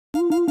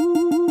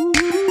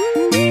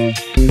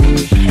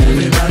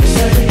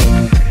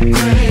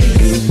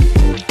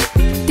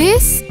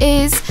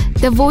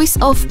The Voice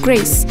of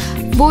Grace.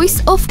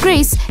 Voice of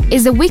Grace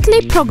is a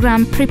weekly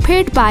program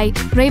prepared by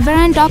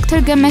Reverend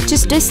Dr.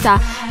 Gemechis Desta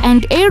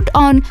and aired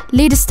on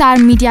Lead Star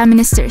Media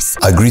Ministers.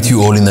 I greet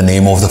you all in the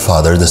name of the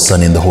Father, the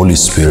Son, and the Holy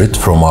Spirit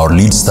from our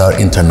Lead Star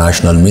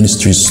International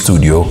Ministries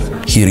studio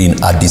here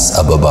in Addis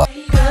Ababa.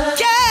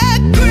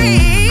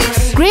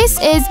 Grace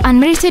is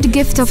unmerited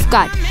gift of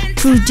God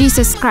through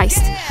Jesus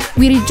Christ.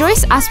 We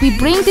rejoice as we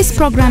bring this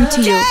program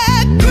to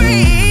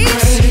you.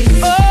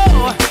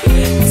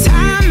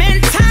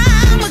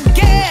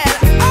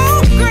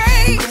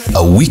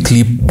 A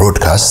weekly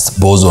broadcast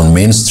both on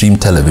mainstream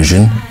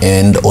television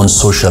and on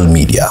social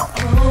media.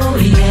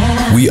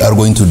 We are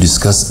going to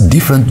discuss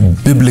different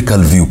biblical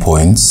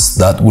viewpoints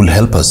that will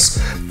help us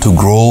to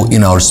grow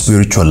in our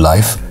spiritual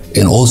life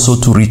and also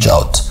to reach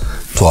out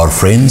to our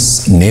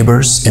friends,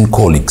 neighbors, and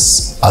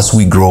colleagues as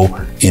we grow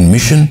in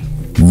mission,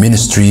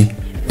 ministry,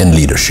 and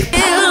leadership.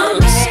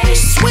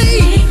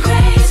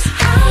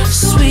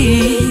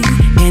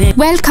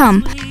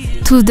 Welcome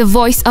to the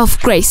Voice of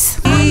Grace.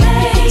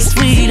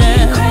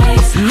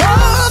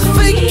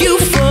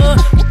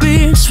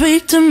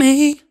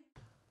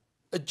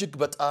 እጅግ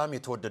በጣም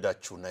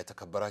የተወደዳችሁና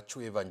የተከበራችሁ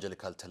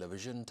የኢቫንጀሊካል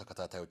ቴሌቪዥን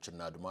ተከታታዮችና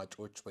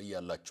አድማጮች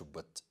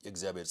በእያላችሁበት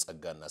የእግዚአብሔር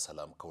ጸጋና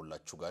ሰላም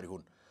ከሁላችሁ ጋር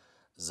ይሁን።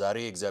 ዛሬ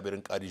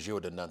የእግዚአብሔርን ቃል ይዤ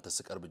ወደ እናንተ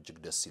ስቀርብ እጅግ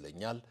ደስ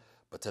ይለኛል።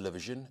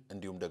 በቴሌቪዥን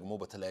እንዲሁም ደግሞ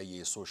በተለያየ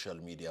የሶሻል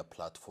ሚዲያ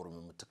ፕላትፎርም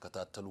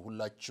የምትከታተሉ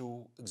ሁላችሁ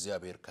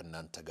እግዚአብሔር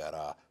ከናንተ ጋር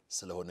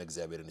ስለሆነ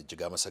እግዚአብሔርን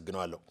እጅግ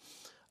አመሰግናለሁ።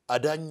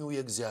 አዳኙ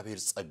የእግዚአብሔር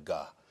ጸጋ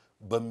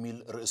በሚል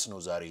ርዕስ ነው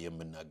ዛሬ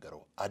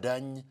የምናገረው።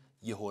 አዳኝ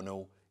የሆነው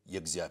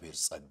የእግዚአብሔር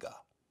ጸጋ።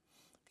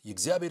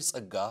 የእግዚአብሔር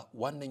ጸጋ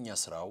ዋነኛ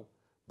ስራው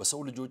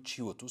በሰው ልጆች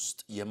ህይወት ውስጥ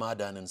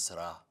የማዳንን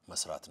ስራ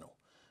መስራት ነው።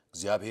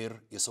 እግዚአብሔር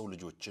የሰው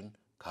ልጆችን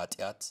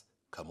ከኃጢአት፣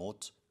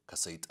 ከሞት፣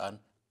 ከሰይጣን፣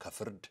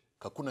 ከፍርድ፣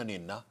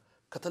 ከኩነኔና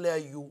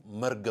ከተለያዩ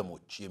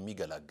መርገሞች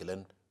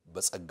የሚገላግለን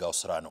በጸጋው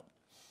ስራ ነው።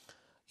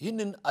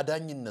 ይህንን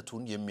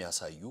አዳኝነቱን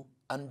የሚያሳዩ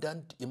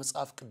አንዳንድ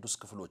የመጽሐፍ ቅዱስ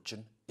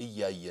ክፍሎችን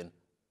እያየን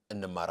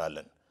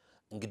እንማራለን።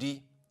 እንግዲህ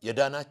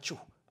የዳናችሁ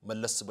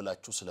መለስ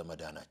ብላችሁ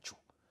ስለመዳናችሁ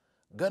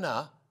ገና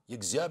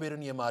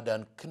የእግዚአብሔርን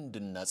የማዳን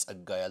ክንድና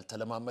ጸጋ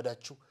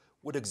ያልተለማመዳችሁ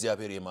ወደ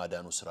እግዚአብሔር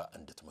የማዳኑ ስራ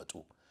እንድትመጡ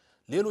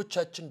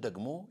ሌሎቻችን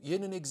ደግሞ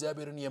ይህንን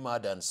የእግዚአብሔርን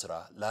የማዳን ስራ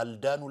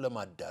ላልዳኑ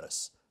ለማዳረስ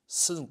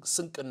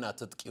ስንቅና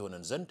ትጥቅ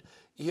ይሆነን ዘንድ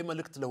ይሄ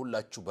መልእክት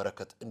ለሁላችሁ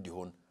በረከት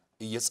እንዲሆን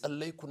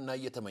እየጸለይኩና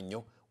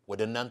እየተመኘው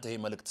ወደ እናንተ ይሄ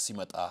መልእክት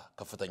ሲመጣ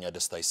ከፍተኛ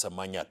ደስታ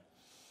ይሰማኛል።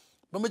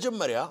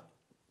 በመጀመሪያ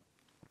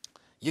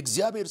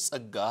የእግዚአብሔር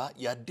ጸጋ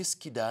የአዲስ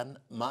ኪዳን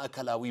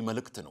ማዕከላዊ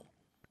መልእክት ነው።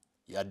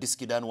 የአዲስ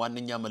ኪዳን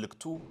ዋነኛ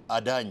መልእክቱ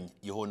አዳኝ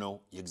የሆነው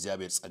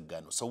የእግዚአብሔር ጸጋ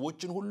ነው።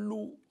 ሰዎችን ሁሉ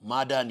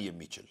ማዳን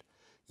የሚችል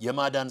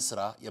የማዳን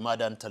ስራ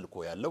የማዳን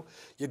ተልኮ ያለው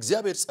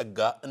የእግዚአብሔር ጸጋ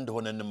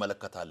እንደሆነ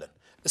እንመለከታለን።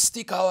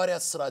 እስቲ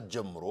ከሐዋርያት ሥራ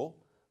ጀምሮ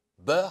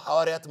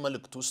በሐዋርያት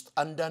መልእክት ውስጥ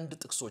አንዳንድ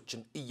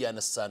ጥቅሶችን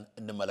እያነሳን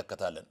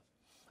እንመለከታለን።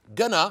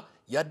 ገና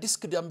የአዲስ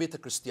ኪዳን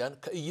ቤተክርስቲያን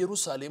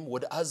ከኢየሩሳሌም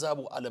ወደ አሕዛቡ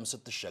ዓለም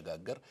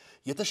ስትሸጋገር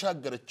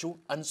የተሻገረችው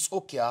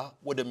አንጾኪያ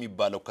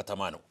ወደሚባለው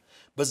ከተማ ነው።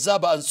 በዛ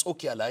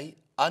በአንጾኪያ ላይ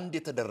አንድ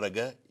የተደረገ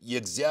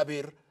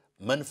የእግዚአብሔር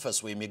መንፈስ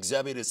ወይም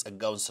የእግዚአብሔር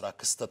የጸጋውን ሥራ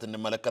ክስተት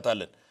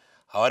እንመለከታለን።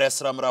 ሐዋርያት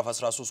ሥራ ምዕራፍ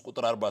 13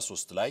 ቁጥር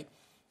 43 ላይ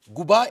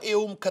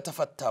ጉባኤውም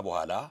ከተፈታ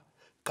በኋላ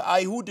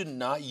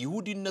ከአይሁድና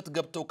ይሁዲነት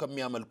ገብተው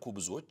ከሚያመልኩ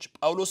ብዙዎች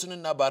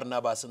ጳውሎስንና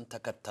ባርናባስን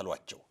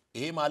ተከተሏቸው።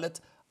 ይሄ ማለት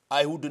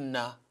አይሁድና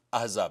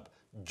አሕዛብ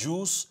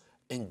Jews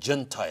and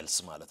Gentiles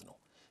ማለት ነው።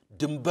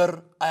 ድንበር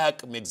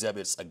አያቅም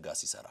የእግዚአብሔር ጸጋ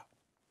ሲሰራ።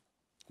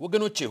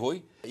 ወገኖቼ ሆይ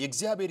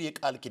የእግዚአብሔር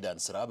የቃል ኪዳን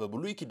ሥራ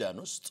በብሉይ ኪዳን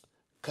ውስጥ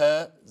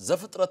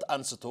ከዘፍጥረት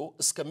አንስቶ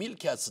እስከ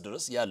ሚልኪያስ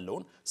ድረስ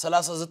ያለውን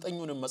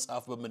 39ኙን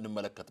መጽሐፍ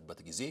በመንመለከትበት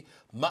ጊዜ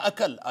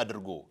ማዕከል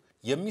አድርጎ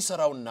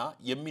የሚሰራውና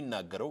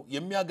የሚናገረው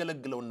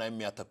የሚያገለግለውና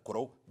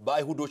የሚያተኩረው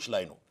በአይሁዶች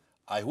ላይ ነው።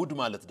 አይሁድ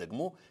ማለት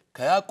ደግሞ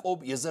ከያዕቆብ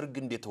የዘር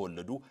ግንድ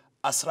የተወለዱ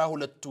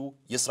 12ቱ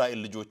የእስራኤል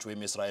ልጆች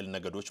ወይም የእስራኤል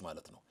ነገዶች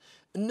ማለት ነው።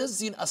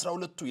 እነዚህን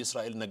 12ቱ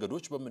የእስራኤል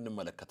ነገዶች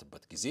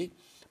በመንመለከትበት ጊዜ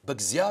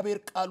በእግዚአብሔር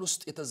ቃል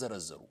ውስጥ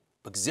የተዘረዘሩ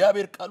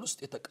በእግዚአብሔር ቃል ውስጥ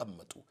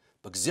የተቀመጡ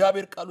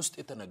በእግዚአብሔር ቃል ውስጥ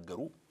የተነገሩ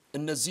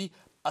እነዚህ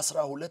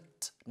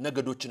 12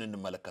 ነገዶችን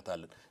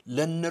እንመለከታለን።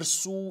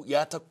 ለነርሱ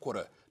ያተኮረ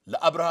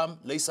ለአብርሃም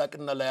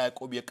ለይስሐቅና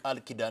ለያዕቆብ የቃል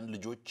ኪዳን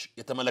ልጆች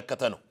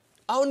የተመለከተ ነው።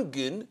 አሁን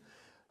ግን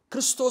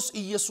ክርስቶስ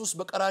ኢየሱስ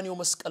በቀራንዮ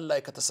መስቀል ላይ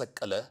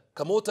ከተሰቀለ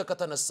ከሞተ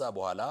ከተነሳ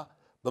በኋላ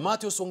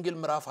በማቴዎስ ወንጌል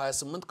ምዕራፍ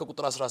 28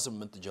 ከቁጥር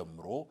 18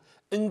 ጀምሮ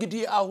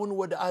እንግዲህ አሁን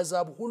ወደ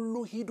አሕዛብ ሁሉ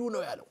ሂዱ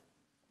ነው ያለው።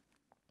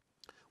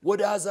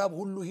 ወደ አሕዛብ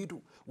ሁሉ ሂዱ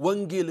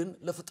ወንጌልን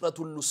ለፍጥረት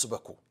ሁሉ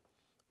ስበኩ።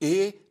 ይሄ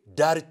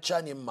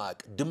ዳርቻን የማቅ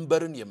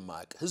ድንበርን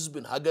የማቅ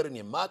ህዝብን ሀገርን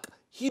የማቅ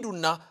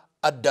ሂዱና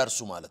አዳርሱ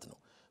ማለት ነው።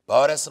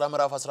 በሐዋርያት ሥራ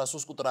ምዕራፍ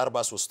 13 ቁጥር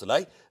 43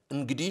 ላይ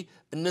እንግዲህ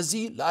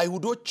እነዚህ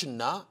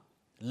ለአይሁዶችና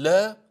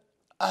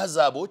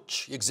ለአሕዛቦች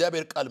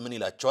የእግዚአብሔር ቃል ምን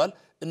ይላቸዋል?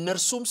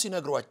 እነርሱም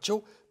ሲነግሯቸው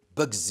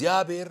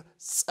በእግዚአብሔር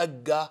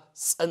ጸጋ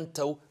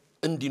ጸንተው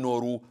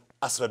እንዲኖሩ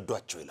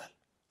አስረዷቸው ይላል።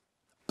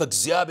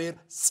 በእግዚአብሔር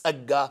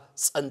ጸጋ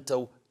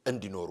ጸንተው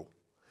እንዲኖሩ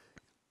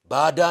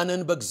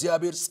ባዳነን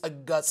በእግዚአብሔር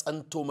ጸጋ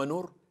ጸንቶ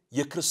መኖር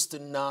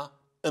የክርስትና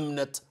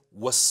እምነት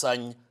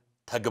ወሳኝ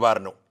ተግባር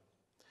ነው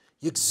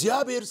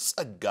የእግዚአብሔር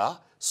ጸጋ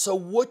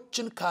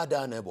ሰዎችን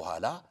ካዳነ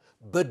በኋላ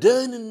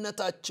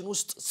በደህንነታችን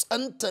ውስጥ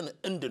ጸንተን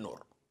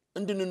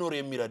እንድንኖር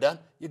የሚረዳን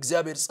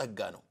የእግዚአብሔር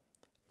ጸጋ ነው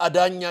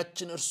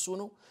አዳኛችን እርሱ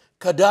ነው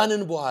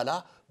ከዳንን በኋላ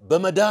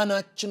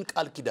በመዳናችን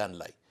ቃል ኪዳን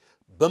ላይ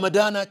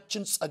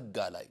በመዳናችን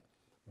ጸጋ ላይ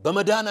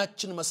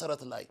በመዳናችን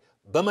መሰረት ላይ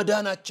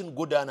በመዳናችን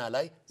ጎዳና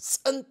ላይ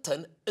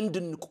ጸንተን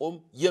እንድንቆም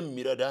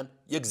የሚረዳን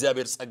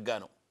የእግዚአብሔር ጸጋ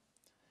ነው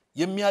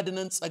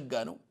የሚያድነን ጸጋ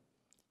ነው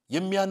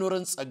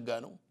የሚያኖረን ጸጋ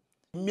ነው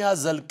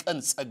የሚያዘልቀን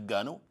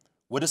ጸጋ ነው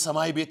ወደ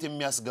ሰማይ ቤት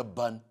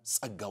የሚያስገባን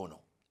ጸጋው ነው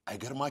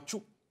አይገርማችሁ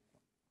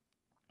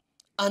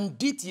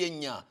አንዲት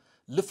የኛ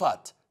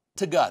ልፋት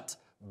ትጋት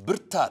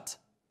ብርታት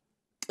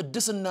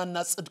ቅድስናና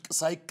ጽድቅ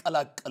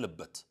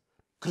ሳይቀላቀልበት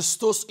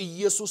ክርስቶስ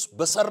ኢየሱስ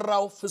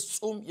በሰራው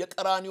ፍጹም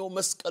የቀራንዮ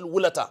መስቀል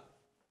ውለታ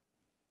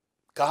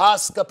ከሃ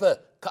እስከ ፐ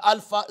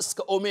ከአልፋ እስከ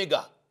ኦሜጋ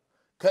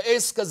ከኤ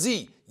እስከ ዚ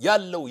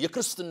ያለው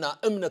የክርስትና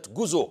እምነት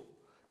ጉዞ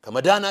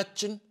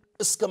ከመዳናችን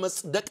እስከ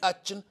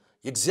መጽደቃችን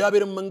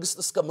የእግዚአብሔር መንግስት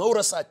እስከ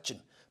መውረሳችን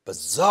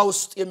በዛ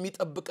ውስጥ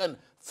የሚጠብቀን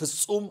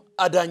ፍጹም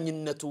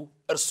አዳኝነቱ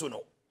እርሱ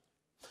ነው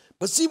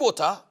በዚህ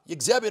ቦታ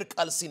የእግዚአብሔር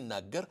ቃል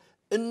ሲናገር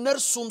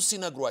እነርሱም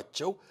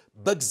ሲነግሯቸው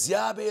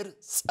በእግዚአብሔር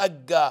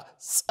ጸጋ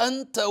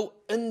ጸንተው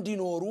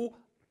እንዲኖሩ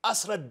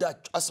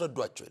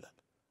አስረዷቸው ይላል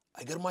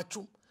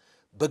አይገርማችሁም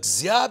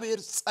በእግዚአብሔር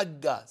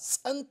ጸጋ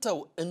ጸንተው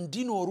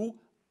እንዲኖሩ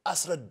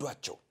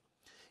አስረዷቸው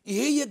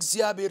ይሄ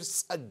የእግዚአብሔር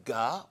ጸጋ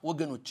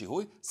ወገኖቼ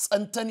ሆይ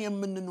ጸንተን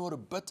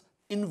የምንኖርበት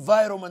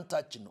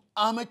ኢንቫይሮመንታችን ነው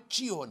አመቺ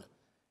የሆነ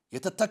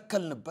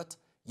የተተከልንበት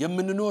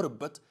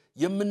የምንኖርበት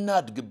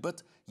የምናድግበት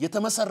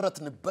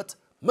የተመሰረትንበት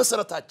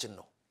መሰረታችን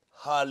ነው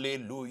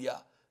ሃሌሉያ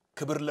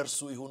ክብር ለእርሱ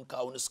ይሁን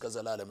ከአሁን እስከ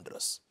ዘላለም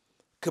ድረስ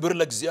ክብር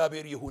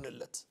ለእግዚአብሔር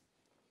ይሁንለት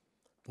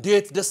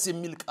እንዴት ደስ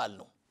የሚል ቃል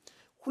ነው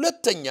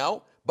ሁለተኛው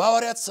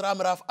በሐዋርያት ሥራ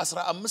ምዕራፍ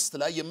 15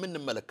 ላይ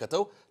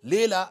የምንመለከተው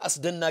ሌላ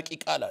አስደናቂ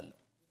ቃል አለ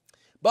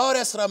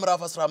በሐዋርያት ሥራ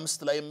ምዕራፍ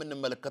 15 ላይ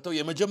የምንመለከተው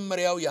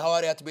የመጀመሪያው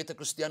የሐዋርያት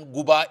ቤተክርስቲያን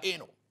ጉባኤ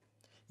ነው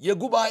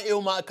የጉባኤው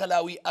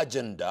ማዕከላዊ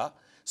አጀንዳ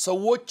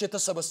ሰዎች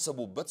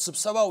የተሰበሰቡበት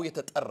ስብሰባው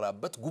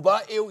የተጠራበት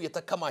ጉባኤው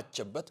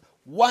የተከማቸበት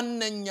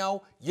ዋነኛው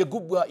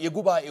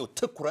የጉባኤው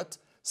ትኩረት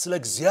ስለ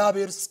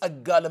እግዚአብሔር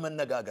ጸጋ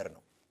ለመነጋገር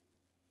ነው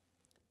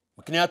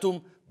ምክንያቱም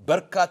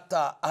በርካታ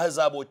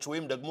አህዛቦች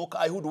ወይም ደግሞ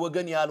ከአይሁድ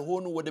ወገን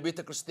ያልሆኑ ወደ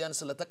ቤተክርስቲያን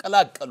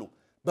ስለተቀላቀሉ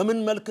በምን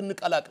መልክ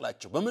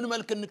እንቀላቅላቸው በምን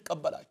መልክ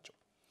እንቀበላቸው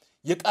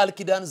የቃል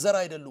ኪዳን ዘር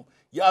አይደሉም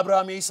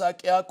የአብርሃም የይስሐቅ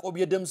ያዕቆብ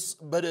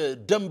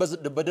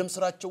በደም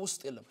ስራቸው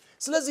ውስጥ የለም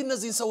ስለዚህ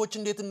እነዚህ ሰዎች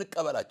እንዴት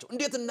እንቀበላቸው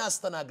እንዴት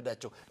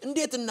እናስተናግዳቸው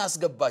እንዴት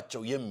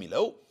እናስገባቸው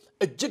የሚለው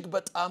እጅግ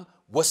በጣም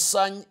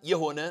ወሳኝ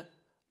የሆነ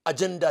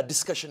አጀንዳ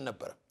ዲስከሽን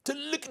ነበር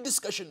ትልቅ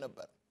ዲስከሽን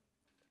ነበር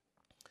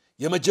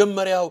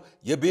የመጀመሪያው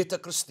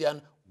የቤተክርስቲያን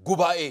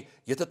ጉባኤ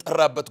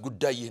የተጠራበት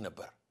ጉዳይ ይህ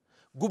ነበር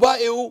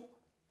ጉባኤው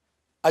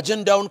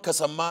አጀንዳውን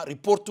ከሰማ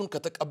ሪፖርቱን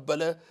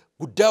ከተቀበለ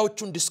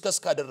ጉዳዮቹን ዲስከስ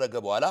ካደረገ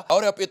በኋላ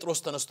ሐዋርያው ጴጥሮስ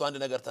ተነስቶ አንድ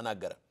ነገር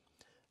ተናገረ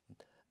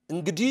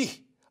እንግዲህ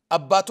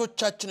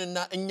አባቶቻችንና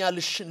እኛ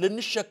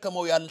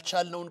ልንሸከመው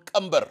ያልቻልነውን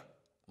ቀንበር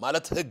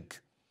ማለት ሕግ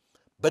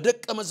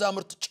በደቀ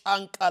መዛሙርት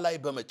ጫንቃ ላይ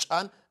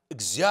በመጫን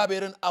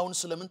እግዚአብሔርን አሁን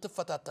ስለምን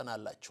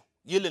ትፈታተናላችሁ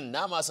ይልና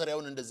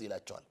ማሰሪያውን እንደዚህ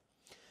ይላቸዋል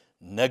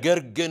ነገር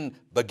ግን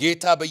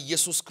በጌታ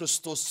በኢየሱስ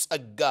ክርስቶስ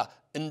ጸጋ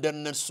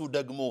እንደነርሱ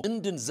ደግሞ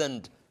እንድን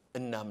ዘንድ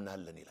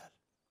እናምናለን ይላል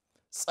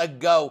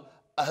ጸጋው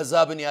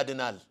አህዛብን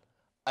ያድናል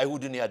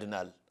አይሁድን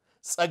ያድናል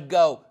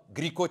ጸጋው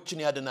ግሪኮችን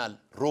ያድናል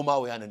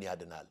ሮማውያንን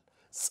ያድናል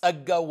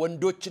ጸጋው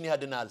ወንዶችን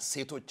ያድናል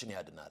ሴቶችን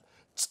ያድናል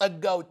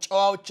ጸጋው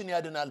ጨዋዎችን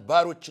ያድናል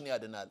ባሮችን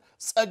ያድናል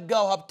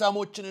ጸጋው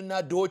ሀብታሞችንና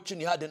ድሆችን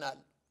ያድናል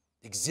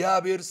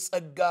እግዚአብሔር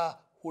ጸጋ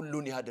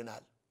ሁሉን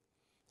ያድናል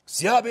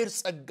እግዚአብሔር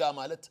ጸጋ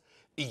ማለት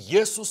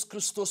ኢየሱስ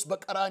ክርስቶስ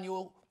በቀራንዮ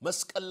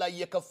መስቀል ላይ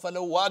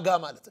የከፈለው ዋጋ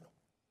ማለት ነው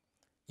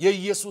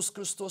የኢየሱስ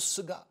ክርስቶስ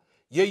ሥጋ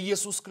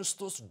የኢየሱስ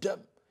ክርስቶስ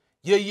ደም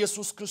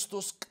የኢየሱስ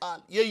ክርስቶስ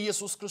ቃል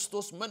የኢየሱስ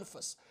ክርስቶስ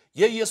መንፈስ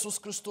የኢየሱስ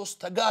ክርስቶስ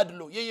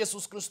ተጋድሎ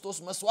የኢየሱስ ክርስቶስ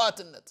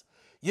መስዋዕትነት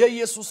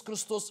የኢየሱስ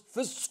ክርስቶስ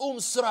ፍጹም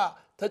ሥራ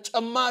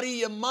ተጨማሪ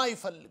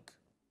የማይፈልግ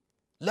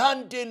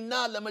ለአንዴና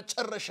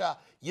ለመጨረሻ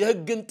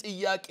የሕግን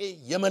ጥያቄ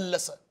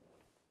የመለሰ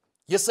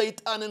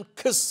የሰይጣንን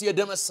ክስ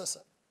የደመሰሰ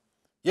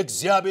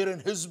የእግዚአብሔርን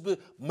ሕዝብ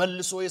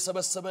መልሶ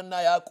የሰበሰበና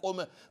ያቆመ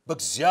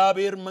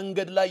በእግዚአብሔር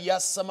መንገድ ላይ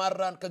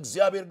ያሰማራን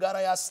ከእግዚአብሔር ጋር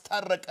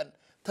ያስታረቀን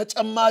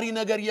ተጨማሪ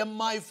ነገር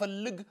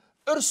የማይፈልግ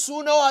እርሱ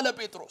ነው አለ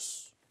ጴጥሮስ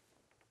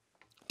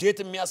እንዴት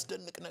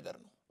የሚያስደንቅ ነገር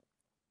ነው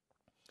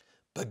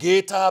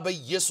በጌታ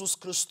በኢየሱስ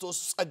ክርስቶስ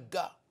ጸጋ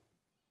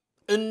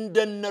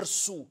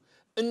እንደነርሱ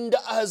እንደ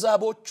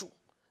አህዛቦቹ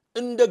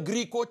እንደ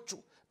ግሪኮቹ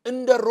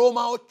እንደ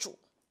ሮማዎቹ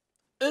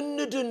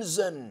እንድን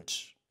ዘንድ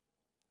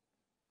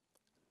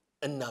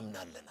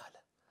እናምናለን አለ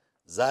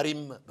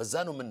ዛሬም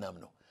በዛ ነው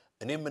የምናምነው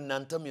እኔም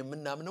እናንተም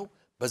የምናምነው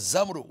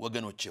በዛምሩ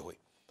ወገኖቼ ሆይ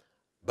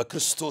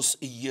በክርስቶስ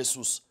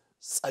ኢየሱስ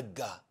ጸጋ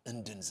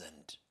እንድን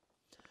ዘንድ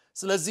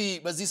ስለዚህ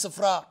በዚህ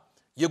ስፍራ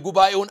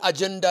የጉባኤውን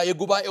አጀንዳ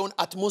የጉባኤውን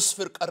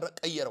አትሞስፌር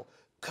ቀየረው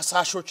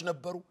ከሳሾች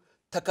ነበሩ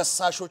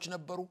ተከሳሾች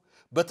ነበሩ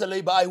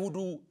በተለይ በአይሁዱ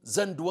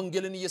ዘንድ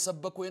ወንጌልን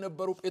እየሰበኩ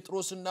የነበሩ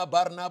ጴጥሮስና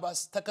ባርናባስ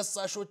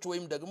ተከሳሾች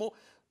ወይም ደግሞ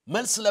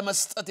መልስ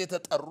ለመስጠት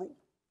የተጠሩ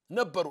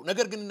ነበሩ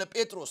ነገር ግን እነ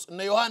ጴጥሮስ እነ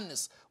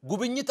ዮሐንስ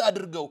ጉብኝት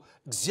አድርገው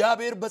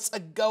እግዚአብሔር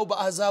በጸጋው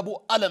በአሕዛቡ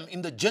ዓለም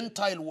in the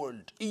gentile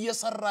world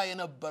እየሰራ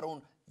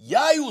የነበረውን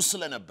ያዩ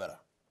ስለነበረ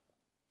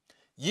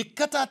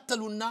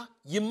ይከታተሉና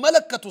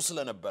ይመለከቱ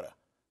ስለነበረ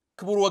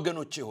ክቡር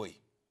ወገኖቼ ሆይ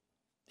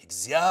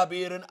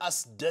እግዚአብሔርን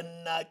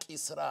አስደናቂ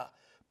ሥራ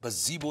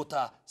በዚህ ቦታ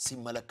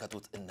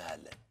ሲመለከቱት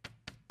እናያለን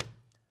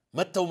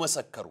መተው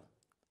መሰከሩ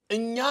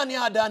እኛን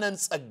ያዳነን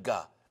ጸጋ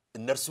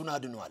እነርሱን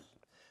አድኗል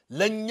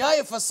ለኛ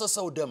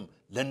የፈሰሰው ደም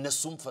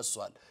ለነሱም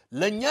ፈሷል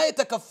ለኛ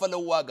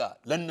የተከፈለው ዋጋ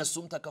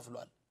ለነሱም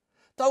ተከፍሏል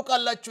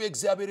ታውቃላችሁ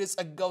የእግዚአብሔር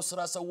የጸጋው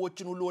ሥራ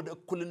ሰዎችን ሁሉ ወደ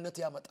እኩልነት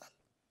ያመጣል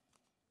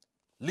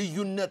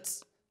ልዩነት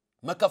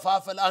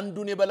መከፋፈል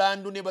አንዱን የበላይ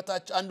አንዱን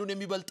የበታች አንዱን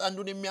የሚበልጥ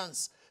አንዱን የሚያንስ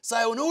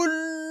ሳይሆን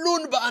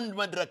ሁሉን በአንድ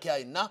መድረክ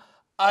ያይና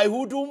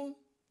አይሁዱም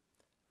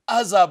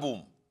አሕዛቡም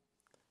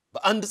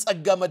በአንድ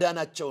ጸጋ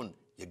መዳናቸውን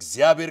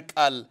የእግዚአብሔር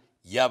ቃል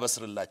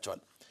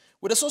ያበስርላቸዋል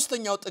ወደ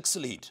ሶስተኛው ጥቅስ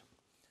ልሂድ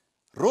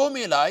ሮሜ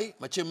ላይ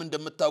መቼም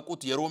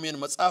እንደምታውቁት የሮሜን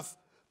መጽሐፍ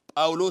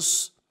ጳውሎስ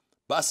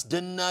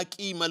በአስደናቂ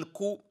መልኩ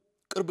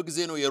ቅርብ ጊዜ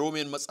ነው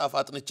የሮሜን መጽሐፍ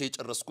አጥንቼ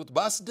የጨረስኩት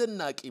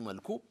በአስደናቂ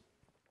መልኩ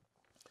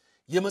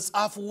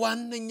የመጽሐፍ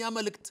ዋነኛ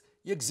መልእክት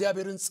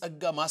የእግዚአብሔርን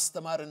ጸጋ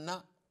ማስተማርና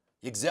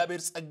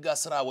የእግዚአብሔር ጸጋ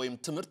ሥራ ወይም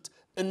ትምህርት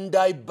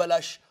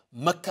እንዳይበላሽ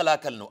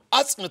መከላከል ነው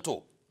አጽንቶ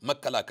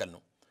መከላከል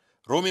ነው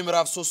ሮሜ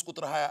ምዕራፍ 3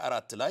 ቁጥር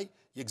 24 ላይ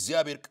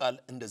የእግዚአብሔር ቃል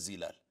እንደዚህ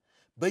ይላል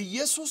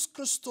በኢየሱስ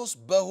ክርስቶስ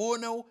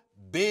በሆነው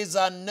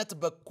ቤዛነት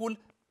በኩል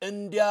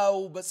እንዲያው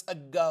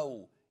በጸጋው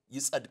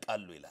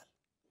ይጸድቃሉ ይላል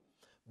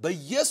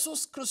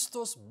በኢየሱስ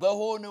ክርስቶስ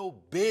በሆነው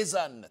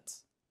ቤዛነት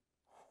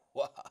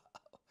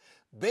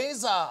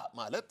ቤዛ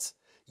ማለት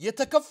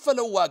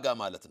የተከፈለው ዋጋ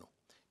ማለት ነው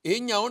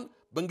ይሄኛውን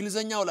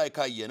በእንግሊዘኛው ላይ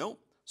ካየነው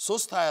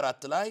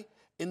 3:24 ላይ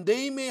and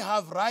they may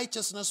have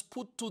righteousness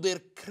put to their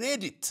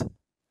credit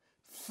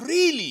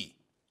freely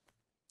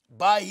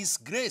by his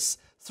grace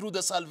through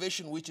the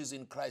salvation which is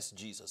in Christ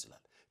Jesus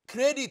ይላል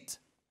credit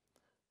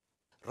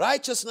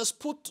righteousness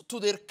put to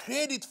their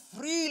credit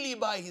freely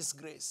by his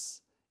grace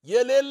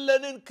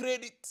የሌለንን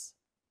ክሬዲት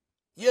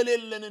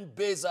የሌለንን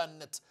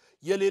ቤዛነት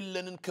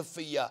የሌለንን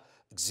ክፍያ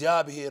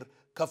እግዚአብሔር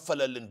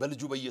ከፈለልን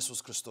በልጁ በኢየሱስ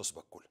ክርስቶስ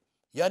በኩል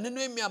ያንን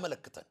ነው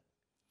የሚያመለክተን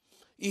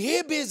ይሄ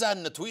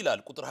ቤዛነቱ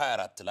ይላል ቁጥር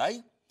 24 ላይ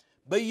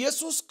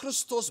በኢየሱስ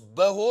ክርስቶስ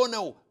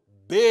በሆነው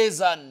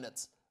ቤዛነት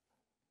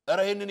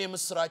ረሄንን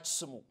የምስራች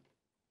ስሙ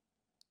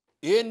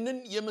ይሄንን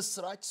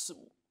የምስራች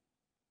ስሙ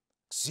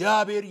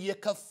እግዚአብሔር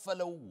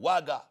የከፈለው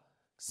ዋጋ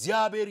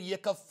እግዚአብሔር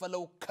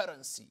የከፈለው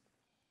ከረንሲ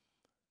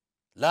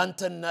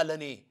ላንተና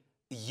ለኔ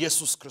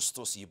ኢየሱስ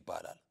ክርስቶስ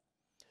ይባላል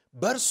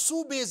በርሱ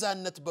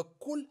ቤዛነት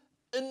በኩል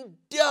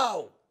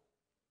እንዲያው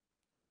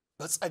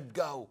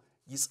በጸጋው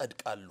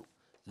ይጸድቃሉ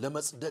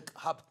ለመጽደቅ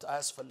ሀብት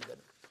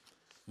አያስፈልገንም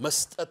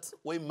መስጠት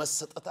ወይ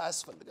መሰጠት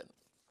አያስፈልገንም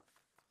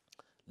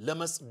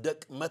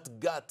ለመጽደቅ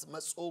መትጋት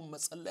መጾም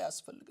መጸለይ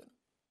አያስፈልገንም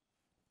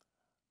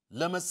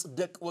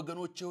ለመጽደቅ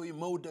ወገኖቼ ሆይ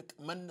መውደቅ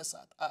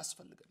መነሳት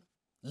አያስፈልገንም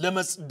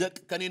ለመጽደቅ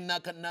ከኔና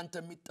ከናንተ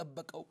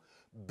የሚጠበቀው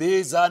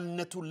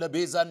ቤዛነቱ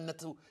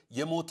ለቤዛነቱ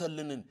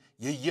የሞተልንን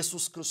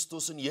የኢየሱስ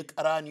ክርስቶስን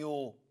የቀራንዮ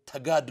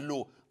ተጋድሎ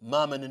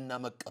ማመንና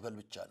መቀበል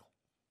ብቻ ነው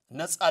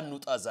ነፃ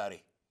እንውጣ ዛሬ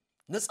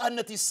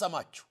ነፃነት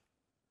ይሰማችሁ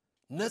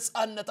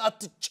ነፃነት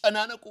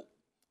አትጨናነቁ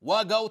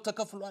ዋጋው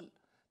ተከፍሏል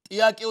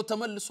ጥያቄው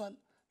ተመልሷል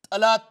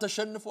ጠላት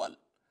ተሸንፏል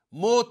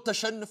ሞት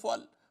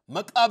ተሸንፏል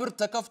መቃብር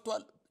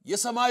ተከፍቷል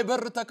የሰማይ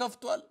በር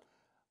ተከፍቷል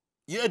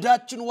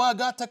የዕዳችን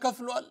ዋጋ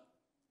ተከፍሏል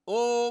ኦ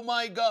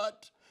ማይ ጋድ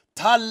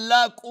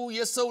ታላቁ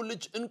የሰው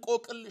ልጅ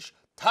እንቆቅልሽ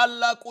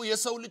ታላቁ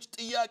የሰው ልጅ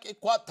ጥያቄ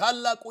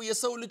ታላቁ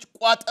የሰው ልጅ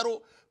ቋጠሮ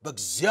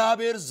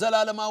በእግዚአብሔር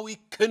ዘላለማዊ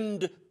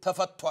ክንድ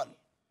ተፈቷል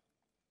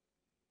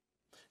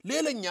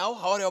ሌላኛው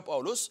ሐዋርያው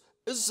ጳውሎስ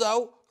እዛው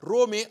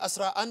ሮሜ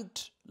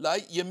 11 ላይ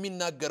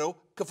የሚናገረው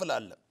ክፍል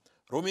አለ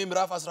ሮሜ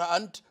ምዕራፍ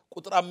 11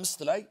 ቁጥር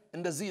 5 ላይ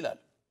እንደዚህ ይላል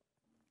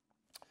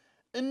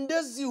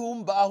እንደዚሁም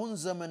በአሁን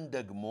ዘመን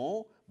ደግሞ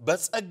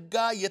በጸጋ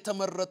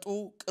የተመረጡ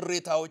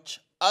ቅሬታዎች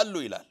አሉ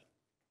ይላል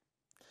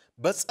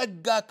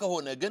በጸጋ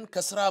ከሆነ ግን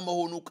ከሥራ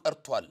መሆኑ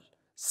ቀርቷል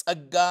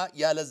ጸጋ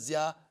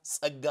ያለዚያ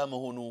ጸጋ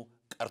መሆኑ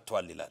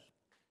ቀርቷል ይላል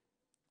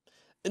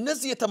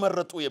እነዚህ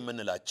የተመረጡ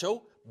የምንላቸው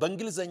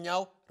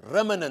በእንግሊዘኛው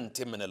remnant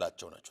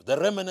የምንላቸው ናቸው the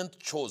remnant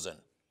chosen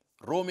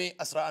ሮሜ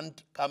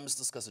 11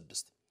 ከ5 እስከ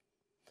 6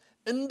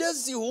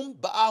 እንደዚሁም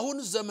በአሁን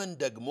ዘመን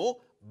ደግሞ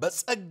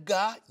በጸጋ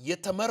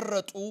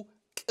የተመረጡ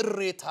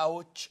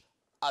ቅሬታዎች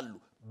አሉ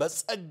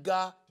በጸጋ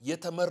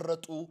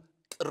የተመረጡ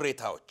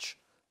ቅሬታዎች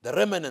the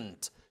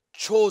remnant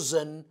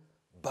chosen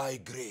by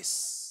grace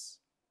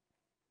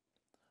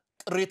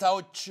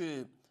ቅሬታዎች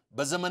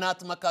በዘመናት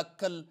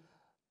መካከል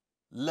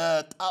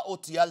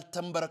ለጣዖት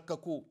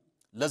ያልተንበረከኩ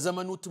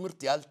ለዘመኑ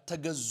ትምህርት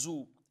ያልተገዙ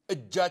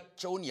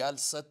እጃቸውን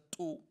ያልሰጡ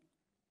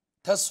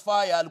ተስፋ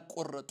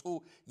ያልቆረጡ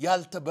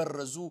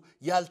ያልተበረዙ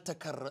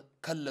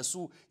ያልተከለሱ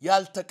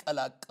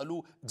ያልተቀላቀሉ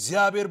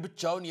እግዚአብሔር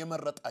ብቻውን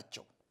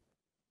የመረጣቸው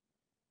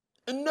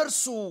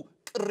እነርሱ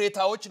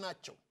ቅሬታዎች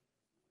ናቸው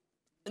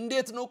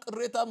እንዴት ነው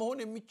ቅሬታ መሆን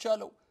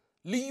የሚቻለው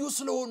ልዩ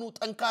ስለሆኑ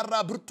ጠንካራ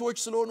ብርቶች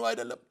ስለሆኑ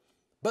አይደለም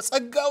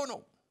በጸጋው ነው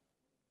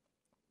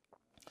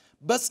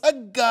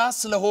በጸጋ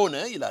ስለሆነ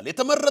ይላል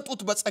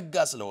የተመረጡት በጸጋ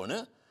ስለሆነ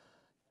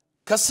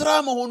ከስራ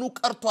መሆኑ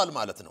ቀርቷል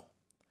ማለት ነው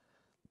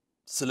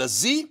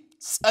ስለዚህ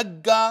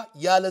ጸጋ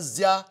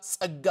ያለዚያ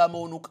ጸጋ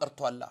መሆኑ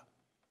ቀርቷል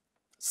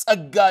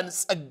ጸጋን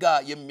ጸጋ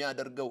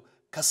የሚያደርገው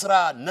ከስራ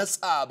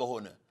ነፃ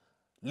በሆነ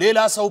ሌላ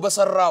ሰው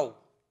በሰራው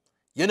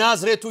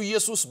የናዝሬቱ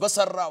ኢየሱስ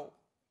በሰራው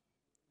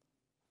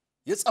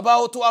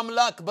የጸባዖቱ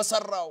አምላክ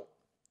በሰራው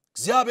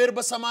እግዚአብሔር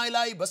በሰማይ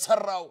ላይ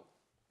በሰራው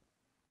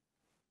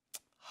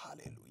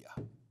ሃሌሉያ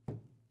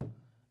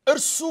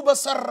እርሱ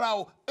በሰራው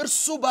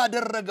እርሱ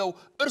ባደረገው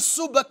እርሱ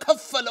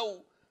በከፈለው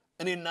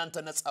እኔና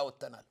እናንተ ነፃ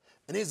ወጥተናል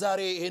እኔ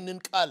ዛሬ ይሄንን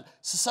ቃል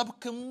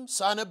ስሰብክም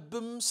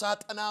ሳነብም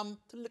ሳጠናም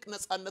ትልቅ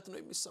ነፃነት ነው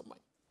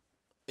የሚሰማኝ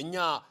እኛ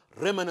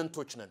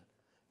ረመነንቶች ነን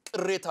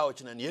ቅሬታዎች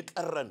ነን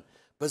የቀረን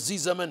በዚህ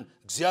ዘመን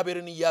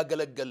እግዚአብሔርን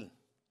ያገለገልን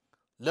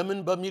ለምን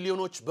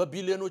በሚሊዮኖች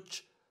በቢሊዮኖች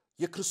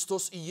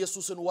የክርስቶስ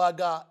ኢየሱስን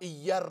ዋጋ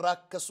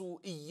እያራከሱ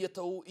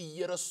እየተው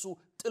እየረሱ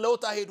ጥለው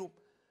ታሄዱ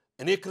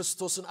እኔ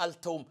ክርስቶስን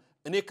አልተውም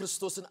እኔ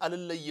ክርስቶስን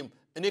አልለይም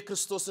እኔ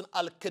ክርስቶስን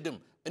አልከድም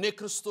እኔ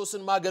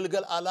ክርስቶስን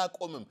ማገልገል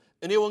አላቆምም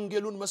እኔ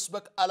ወንጌሉን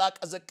መስበክ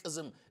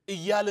አላቀዘቅዝም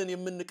እያልን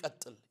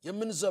የምንቀጥል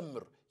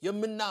የምንዘምር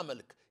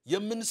የምናመልክ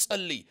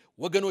የምንጸልይ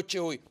ወገኖቼ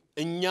ሆይ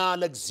እኛ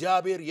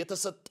ለእግዚአብሔር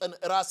የተሰጠን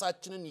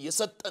ራሳችንን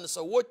የሰጠን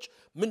ሰዎች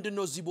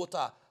ምንድነው እዚህ ቦታ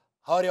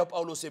ሐዋርያው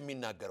ጳውሎስ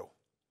የሚናገረው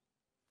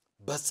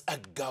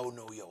በጸጋው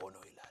ነው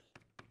የሆነው ይላል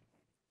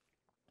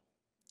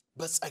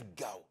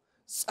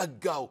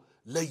ጸጋው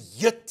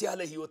ለየት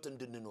ያለ ህይወት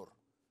እንድንኖር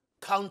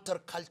ካውንተር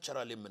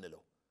ካልቸራል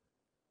የምንለው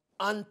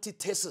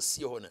አንቲቴሲስ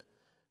የሆነ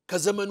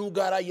ከዘመኑ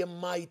ጋራ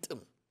የማይጥም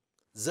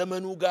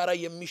ዘመኑ ጋራ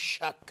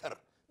የሚሻከር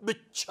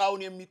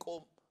ብቻውን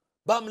የሚቆም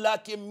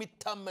በአምላክ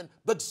የሚታመን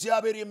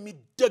በእግዚአብሔር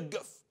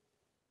የሚደገፍ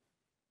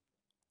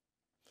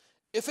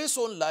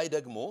ኤፌሶን ላይ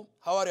ደግሞ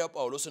ሐዋርያው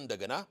ጳውሎስ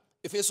እንደገና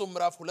ኤፌሶን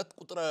ምዕራፍ 2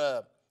 ቁጥር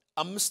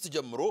 5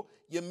 ጀምሮ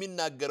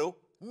የሚናገረው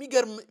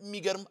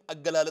ሚገርም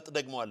አገላለጥ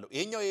ደግሞ አለው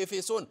ይሄኛው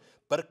የኤፌሶን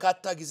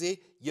በርካታ ጊዜ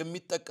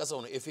የሚጠቀሰው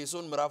ነው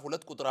ኤፌሶን ምዕራፍ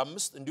 2 ቁጥር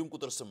 5 እንዲሁም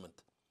ቁጥር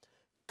 8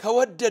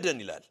 ከወደደን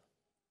ይላል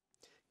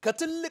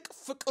ከትልቅ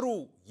ፍቅሩ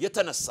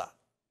የተነሳ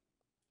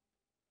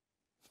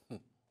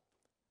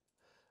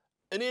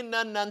እኔና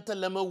እናንተ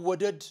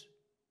ለመወደድ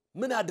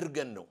ምን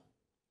አድርገን ነው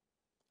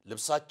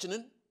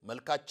ልብሳችንን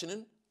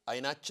መልካችንን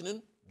አይናችንን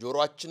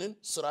ጆሮአችንን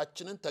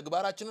ስራችንን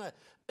ተግባራችንን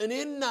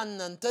እኔና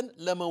እናንተን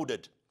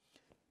ለመውደድ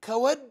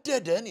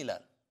ከወደደን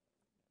ይላል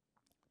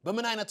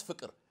በምን አይነት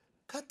ፍቅር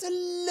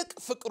ከትልቅ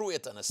ፍቅሩ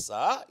የተነሳ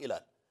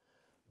ይላል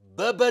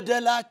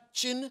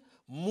በበደላችን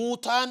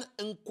ሙታን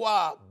እንኳ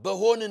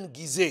በሆንን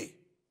ጊዜ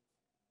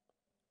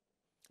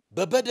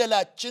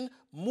በበደላችን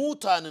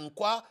ሙታን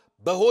እንኳ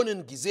በሆንን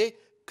ጊዜ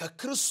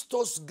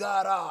ከክርስቶስ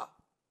ጋራ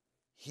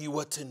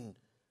ሕይወትን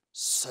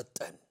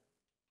ሰጠን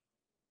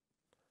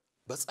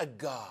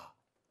በጸጋ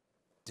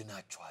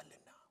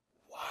ድናችኋልና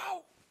ዋው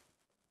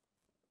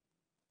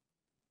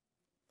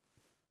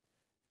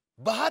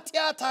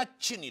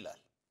በኃጢያታችን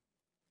ይላል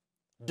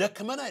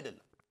ደክመን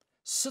አይደለም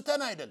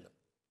ስተን አይደለም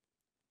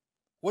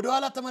ወደ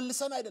ኋላ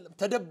ተመልሰን አይደለም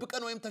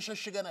ተደብቀን ወይም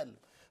ተሸሽገን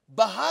አይደለም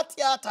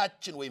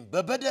በኃጢያታችን ወይም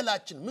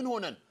በበደላችን ምን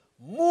ሆነን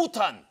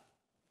ሙታን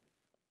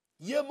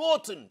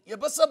የሞትን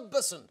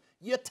የበሰበስን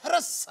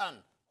የተረሳን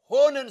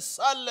ሆነን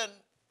ሳለን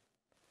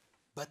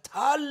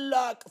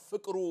በታላቅ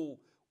ፍቅሩ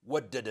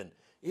ወደደን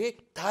ይሄ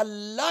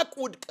ታላቅ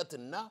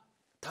ውድቀትና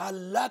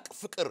ታላቅ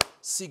ፍቅር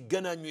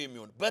ሲገናኙ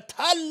የሚሆን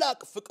በታላቅ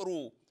ፍቅሩ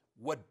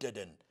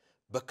ወደደን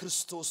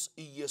በክርስቶስ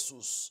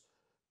ኢየሱስ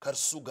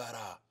ከርሱ ጋራ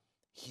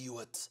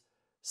ሕይወት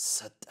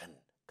ሰጠን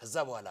ከዛ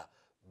በኋላ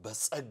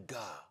በጸጋ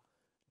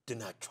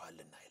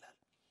ድናችኋልና ይላል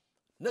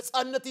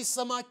ነፃነት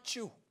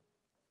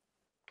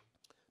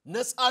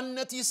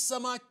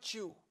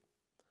ይሰማችሁ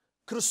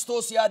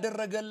ክርስቶስ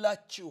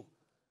ያደረገላችሁ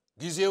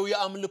ጊዜው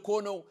የአምልኮ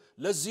ነው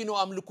ለዚህ ነው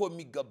አምልኮ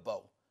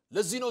የሚገባው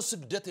ለዚህ ነው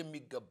ስግደት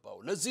የሚገባው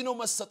ለዚህ ነው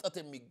መሰጠት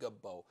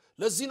የሚገባው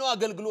ለዚህ ነው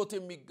አገልግሎት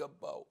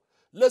የሚገባው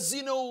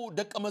ለዚህ ነው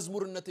ደቀ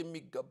መዝሙርነት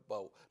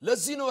የሚገባው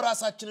ለዚህ ነው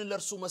ራሳችንን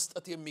ለርሱ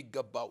መስጠት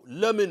የሚገባው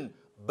ለምን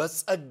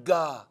በጸጋ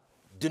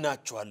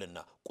ድናችኋልና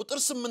ቁጥር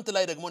 8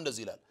 ላይ ደግሞ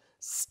እንደዚህ ይላል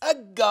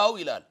ጸጋው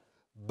ይላል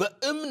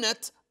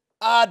በእምነት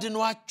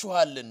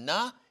አድኗችኋልና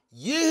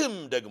ይህም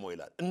ደግሞ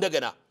ይላል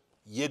እንደገና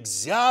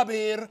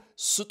የእግዚአብሔር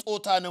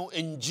ስጦታ ነው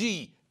እንጂ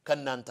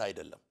ከናንተ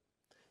አይደለም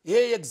ይሄ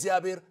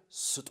የእግዚአብሔር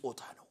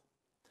ስጦታ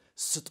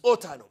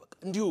ነው በቃ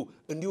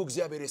እንዲሁ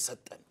እግዚአብሔር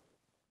የሰጠን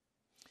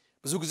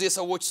ብዙ ጊዜ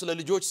ሰዎች ስለ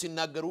ልጆች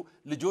ሲናገሩ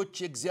ልጆች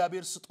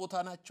የእግዚአብሔር ስጦታ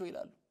ናቸው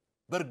ይላሉ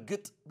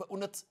በርግጥ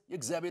በእውነት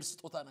የእግዚአብሔር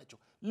ስጦታ ናቸው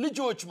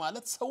ልጆች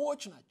ማለት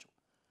ሰዎች ናቸው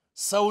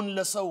ሰውን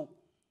ለሰው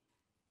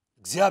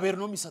እግዚአብሔር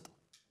ነው የሚሰጠው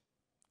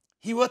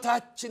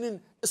ሕይወታችንን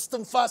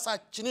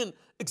እስትንፋሳችንን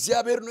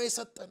እግዚአብሔር ነው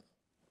የሰጠን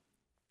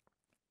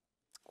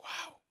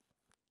ዋው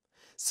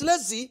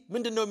ስለዚህ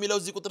ምንድነው የሚለው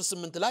እዚህ ቁጥር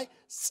 8 ላይ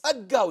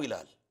ጸጋው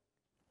ይላል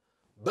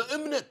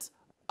በእምነት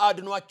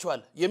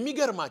አድኗቸዋል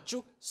የሚገርማችሁ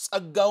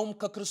ጸጋውም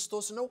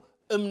ከክርስቶስ ነው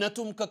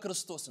እምነቱም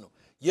ከክርስቶስ ነው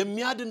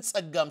የሚያድን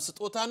ጸጋም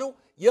ስጦታ ነው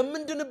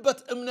የምንድንበት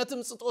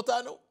እምነትም ስጦታ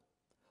ነው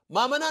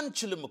ማመን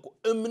አንችልም እኮ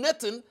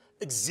እምነትን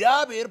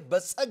እግዚአብሔር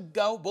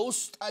በጸጋው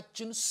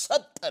በውስጣችን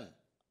ሰጠን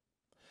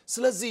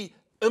ስለዚህ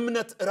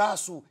እምነት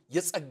ራሱ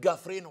የጸጋ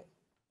ፍሬ ነው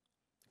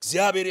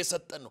እግዚአብሔር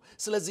የሰጠን ነው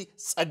ስለዚህ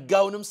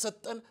ጸጋውንም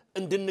ሰጠን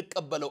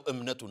እንድንቀበለው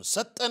እምነቱን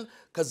ሰጠን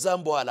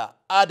ከዛም በኋላ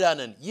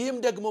አዳነን ይህም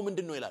ደግሞ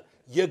ምንድነው ይላል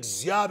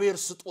የእግዚአብሔር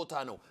ስጦታ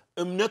ነው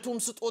እምነቱም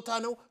ስጦታ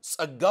ነው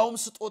ጸጋውም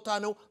ስጦታ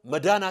ነው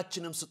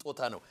መዳናችንም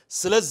ስጦታ ነው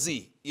ስለዚህ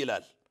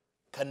ይላል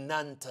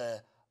ከናንተ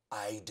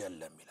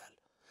አይደለም ይላል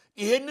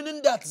ይሄንን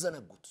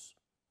እንዳትዘነጉት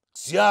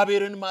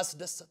እግዚአብሔርን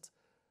ማስደሰት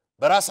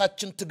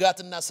በራሳችን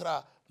ትጋትና ስራ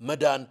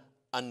መዳን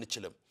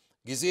አንችልም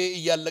ጊዜ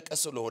እያለቀ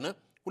ስለሆነ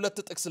ሁለት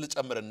ጥቅስ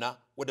ልጨምርና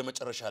ወደ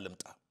መጨረሻ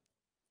ልምጣ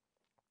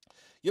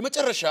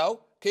የመጨረሻው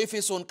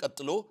ከኤፌሶን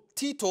ቀጥሎ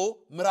ቲቶ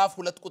ምዕራፍ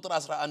 2 ቁጥር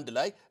 11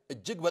 ላይ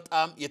እጅግ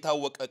በጣም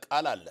የታወቀ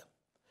ቃል አለ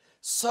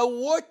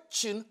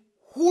ሰዎችን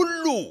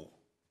ሁሉ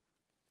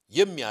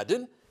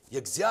የሚያድን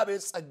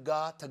የእግዚአብሔር ጸጋ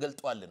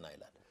ተገልጧልና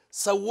ይላል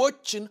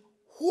ሰዎችን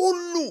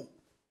ሁሉ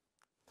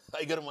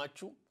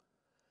አይገርማችሁ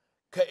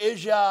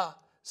ከኤዥያ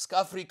እስከ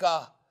አፍሪካ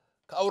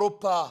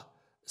ከአውሮፓ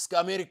እስከ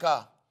አሜሪካ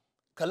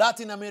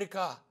ከላቲን አሜሪካ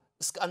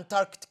እስከ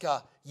አንታርክቲካ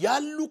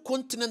ያሉ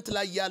ኮንቲኔንት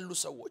ላይ ያሉ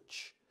ሰዎች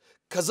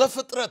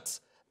ከዘፍጥረት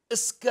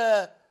እስከ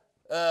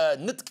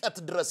ንጥቀት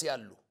ድረስ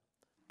ያሉ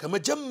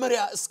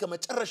ከመጀመሪያ እስከ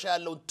መጨረሻ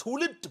ያለው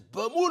ትውልድ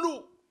በሙሉ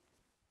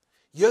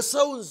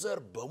የሰውን ዘር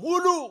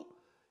በሙሉ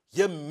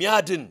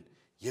የሚያድን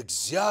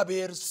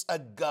የእግዚአብሔር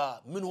ጸጋ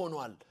ምን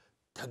ሆኗል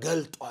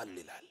ተገልጧል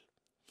ይላል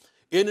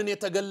ይህንን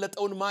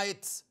የተገለጠውን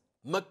ማየት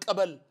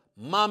መቀበል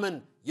ማመን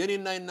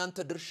የኔና የናንተ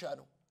ድርሻ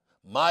ነው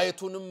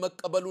ማየቱንም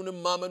መቀበሉንም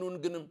ማመኑን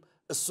ግንም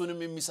እሱንም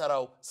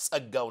የሚሰራው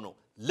ጸጋው ነው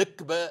ልክ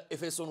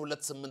በኤፌሶን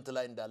 2:8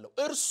 ላይ እንዳለው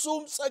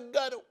እርሱም ጸጋ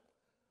ነው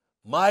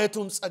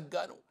ማየቱም ጸጋ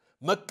ነው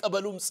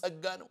መቀበሉም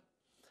ጸጋ ነው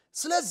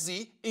ስለዚህ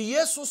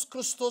ኢየሱስ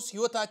ክርስቶስ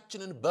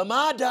ሕይወታችንን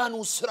በማዳኑ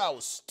ሥራ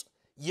ውስጥ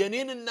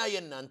የኔንና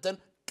የናንተን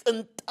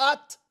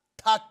ቅንጣት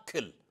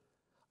ታክል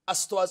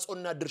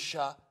አስተዋጽኦና ድርሻ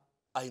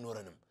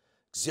አይኖረንም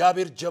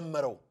እግዚአብሔር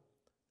ጀመረው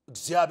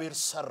እግዚአብሔር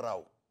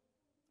ሰራው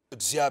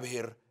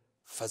እግዚአብሔር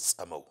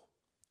ፈጸመው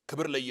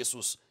ክብር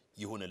ለኢየሱስ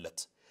ይሁንለት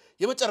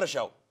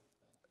የመጨረሻው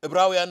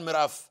ዕብራውያን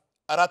ምዕራፍ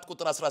 4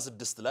 ቁጥር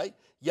 16 ላይ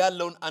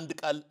ያለውን አንድ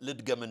ቃል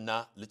ልድገምና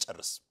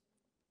ልጨርስ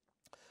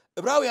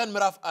ዕብራውያን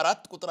ምዕራፍ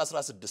 4 ቁጥር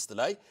 16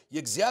 ላይ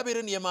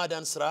የእግዚአብሔርን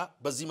የማዳን ሥራ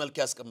በዚህ መልኩ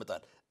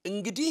ያስቀምጣል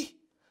እንግዲህ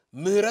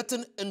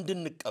ምህረትን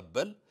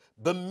እንድንቀበል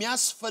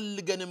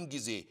በሚያስፈልገንም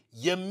ጊዜ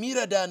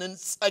የሚረዳንን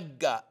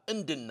ጸጋ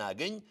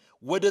እንድናገኝ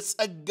ወደ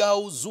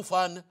ጸጋው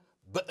ዙፋን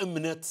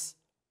በእምነት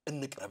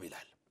እንቅረብ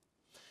ይላል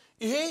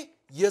ይሄ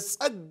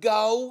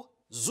የጸጋው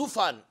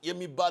ዙፋን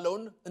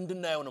የሚባለውን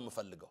እንድናየው ነው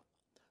የምፈልገው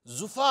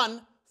ዙፋን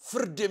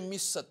ፍርድ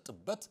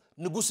የሚሰጥበት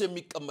ንጉስ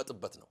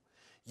የሚቀመጥበት ነው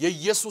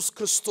የኢየሱስ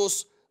ክርስቶስ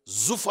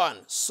ዙፋን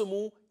ስሙ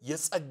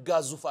የጸጋ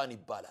ዙፋን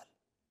ይባላል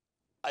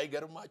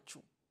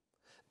አይገርማችሁ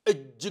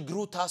እጅግሩ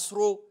ታስሮ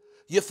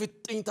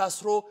የፍጥኝ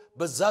ታስሮ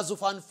በዛ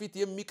ዙፋን ፊት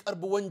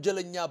የሚቀርብ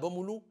ወንጀለኛ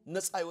በሙሉ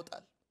ነፃ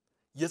ይወጣል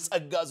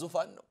የጸጋ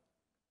ዙፋን ነው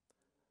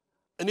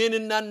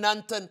እኔንና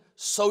እናንተን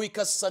ሰው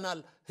ይከሰናል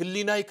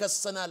ህሊና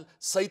ይከሰናል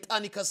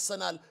ሰይጣን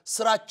ይከሰናል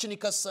ስራችን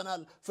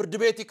ይከሰናል ፍርድ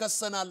ቤት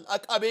ይከሰናል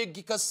አቃቤ ሕግ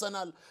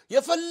ይከሰናል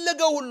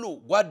የፈለገው ሁሉ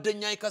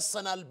ጓደኛ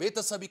ይከሰናል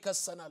ቤተሰብ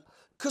ይከሰናል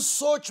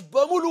ክሶች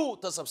በሙሉ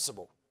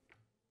ተሰብስበው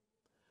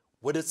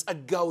ወደ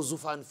ጸጋው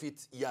ዙፋን ፊት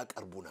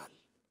ያቀርቡናል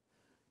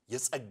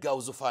የጸጋው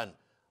ዙፋን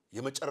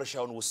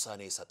የመጨረሻውን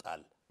ውሳኔ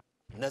ይሰጣል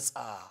ነፃ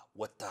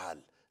ወጥተሃል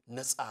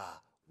ነፃ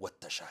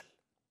ወጥተሻል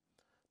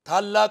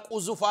ታላቁ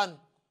ዙፋን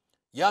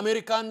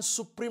የአሜሪካን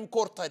ሱፕሪም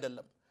ኮርት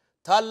አይደለም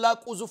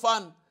ታላቁ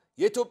ዙፋን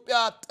የኢትዮጵያ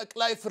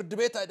ጠቅላይ ፍርድ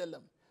ቤት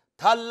አይደለም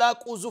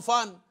ታላቁ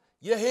ዙፋን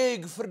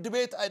የሄግ ፍርድ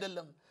ቤት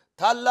አይደለም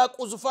ታላቁ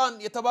ዙፋን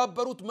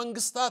የተባበሩት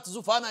መንግስታት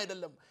ዙፋን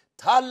አይደለም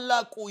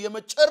ታላቁ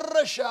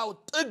የመጨረሻው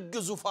ጥግ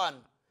ዙፋን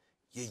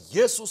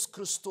የኢየሱስ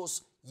ክርስቶስ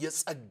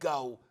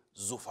የጸጋው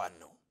ዙፋን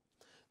ነው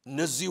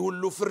እነዚህ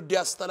ሁሉ ፍርድ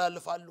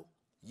ያስተላልፋሉ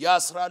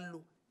ያስራሉ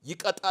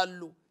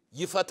ይቀጣሉ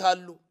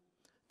ይፈታሉ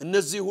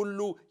እነዚህ ሁሉ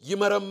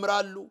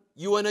ይመረምራሉ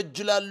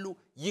ይወነጅላሉ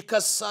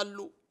ይከሳሉ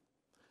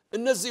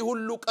እነዚህ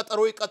ሁሉ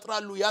ቀጠሮ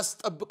ይቀጥራሉ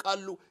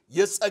ያስጠብቃሉ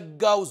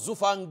የጸጋው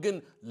ዙፋን ግን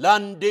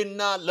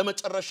ላንዴና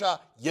ለመጨረሻ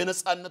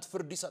የነጻነት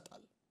ፍርድ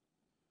ይሰጣል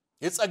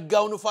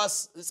የጸጋው ንፋስ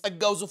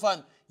የጸጋው ዙፋን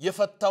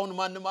የፈታውን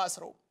ማንም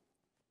አስረው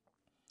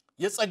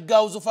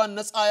የጸጋው ዙፋን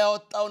ነፃ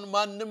ያወጣውን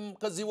ማንም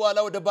ከዚህ በኋላ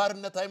ወደ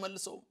ባርነት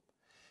አይመልሰው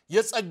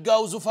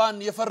የጸጋው ዙፋን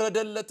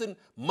የፈረደለትን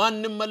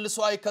ማንም መልሶ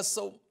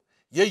አይከሰው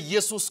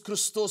የኢየሱስ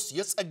ክርስቶስ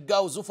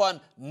የጸጋው ዙፋን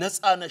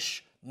ነፃነሽ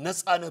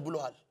ነፃነህ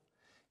ብሏል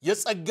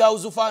የጸጋው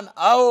ዙፋን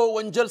አዎ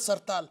ወንጀል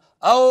ሰርታል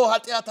አዎ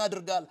ኃጢያት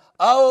አድርጋል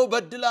አዎ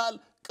በድላል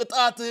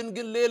ቅጣትን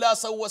ግን ሌላ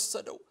ሰው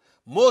ወሰደው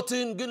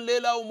ሞትን ግን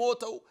ሌላው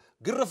ሞተው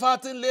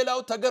ግርፋትን ሌላው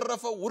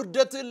ተገረፈው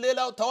ውርደትን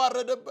ሌላው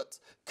ተዋረደበት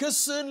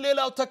ክስን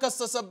ሌላው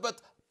ተከሰሰበት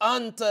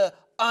አንተ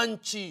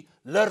አንቺ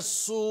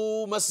ለርሱ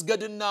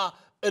መስገድና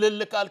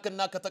እልል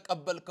ካልክና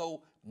ከተቀበልከው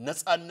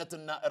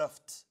ነፃነትና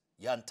እረፍት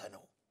ያንተ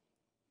ነው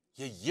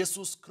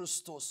የኢየሱስ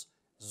ክርስቶስ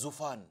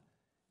ዙፋን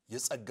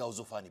የጸጋው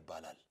ዙፋን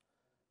ይባላል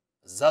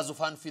እዛ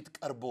ዙፋን ፊት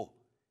ቀርቦ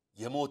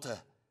የሞተ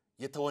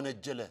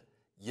የተወነጀለ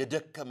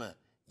የደከመ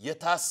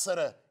የታሰረ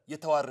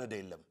የተዋረደ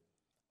የለም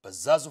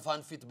በዛ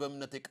ዙፋን ፊት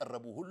በእምነት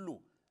የቀረቡ ሁሉ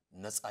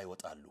ነፃ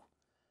ይወጣሉ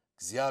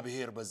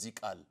እግዚአብሔር በዚህ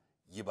ቃል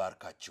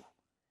ይባርካችሁ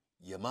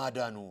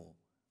የማዳኑ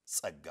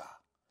ጸጋ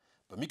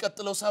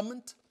በሚቀጥለው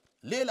ሳምንት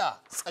ሌላ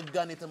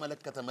ጸጋን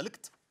የተመለከተ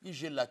መልእክት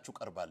ይዤላችሁ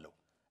ቀርባለሁ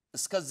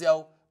እስከዚያው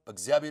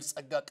በእግዚአብሔር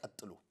ጸጋ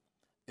ቀጥሉ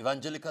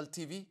ኢቫንጀሊካል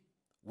ቲቪ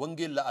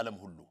ወንጌል ለዓለም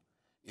ሁሉ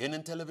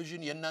ይህንን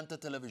ቴሌቪዥን የእናንተ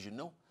ቴሌቪዥን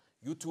ነው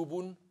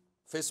ዩቲዩቡን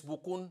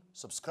ፌስቡኩን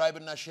ሰብስክራይብ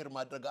እና ሼር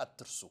ማድረግ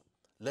አትርሱ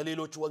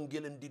ለሌሎች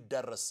ወንጌል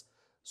እንዲዳረስ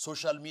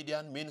ሶሻል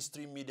ሚዲያን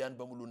ሜንስትሪም ሚዲያን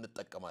በሙሉ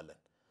እንጠቀማለን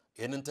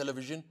ይህንን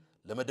ቴሌቪዥን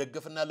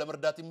ለመደገፍና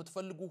ለመርዳት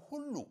የምትፈልጉ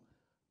ሁሉ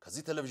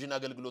ከዚህ ቴሌቪዥን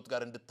አገልግሎት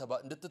ጋር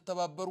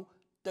እንድትተባበሩ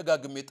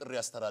ደጋግሜ ጥሪ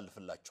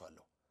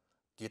ያስተላልፍላችኋለሁ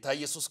ጌታ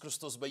ኢየሱስ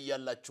ክርስቶስ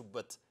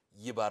በእያላችሁበት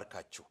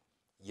ይባርካችሁ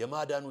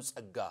የማዳኑ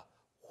ጸጋ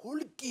ሁሉ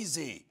ጊዜ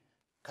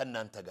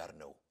ከናንተ ጋር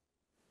ነው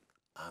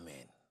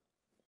አሜን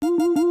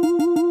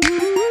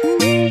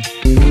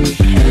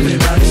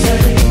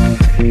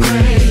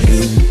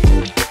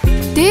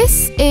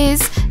This is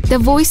the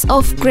Voice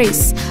of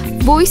Grace.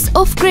 Voice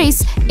of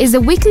Grace is a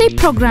weekly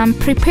program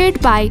prepared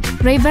by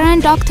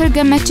Reverend Dr.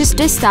 Gemechis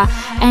Desta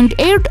and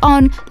aired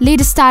on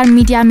Lead Star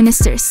Media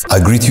Ministers. I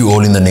greet you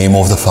all in the name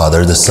of the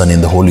Father, the Son,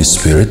 and the Holy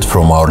Spirit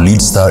from our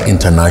Lead Star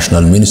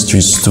International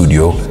Ministries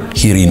studio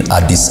here in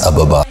Addis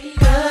Ababa.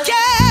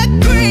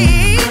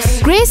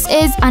 Grace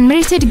is an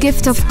unmerited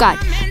gift of God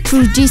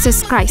through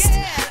Jesus Christ.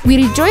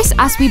 We rejoice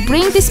as we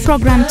bring this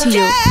program to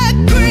you.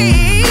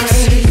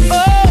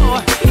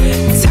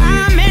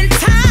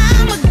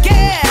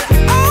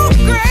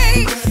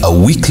 A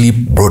weekly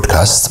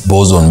broadcast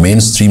both on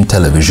mainstream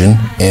television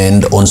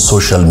and on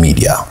social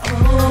media.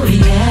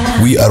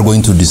 We are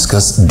going to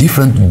discuss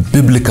different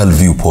biblical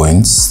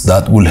viewpoints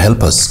that will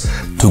help us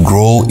to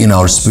grow in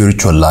our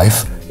spiritual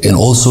life and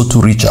also to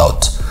reach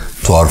out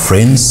to our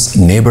friends,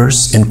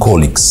 neighbors, and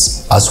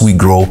colleagues as we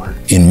grow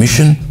in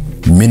mission,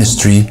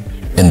 ministry,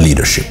 and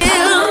leadership.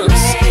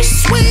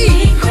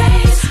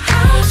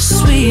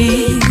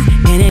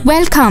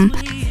 Welcome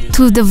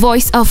to the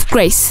Voice of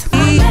Grace.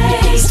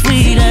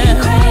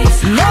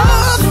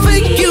 Lord,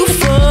 thank you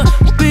for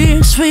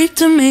being sweet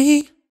to me.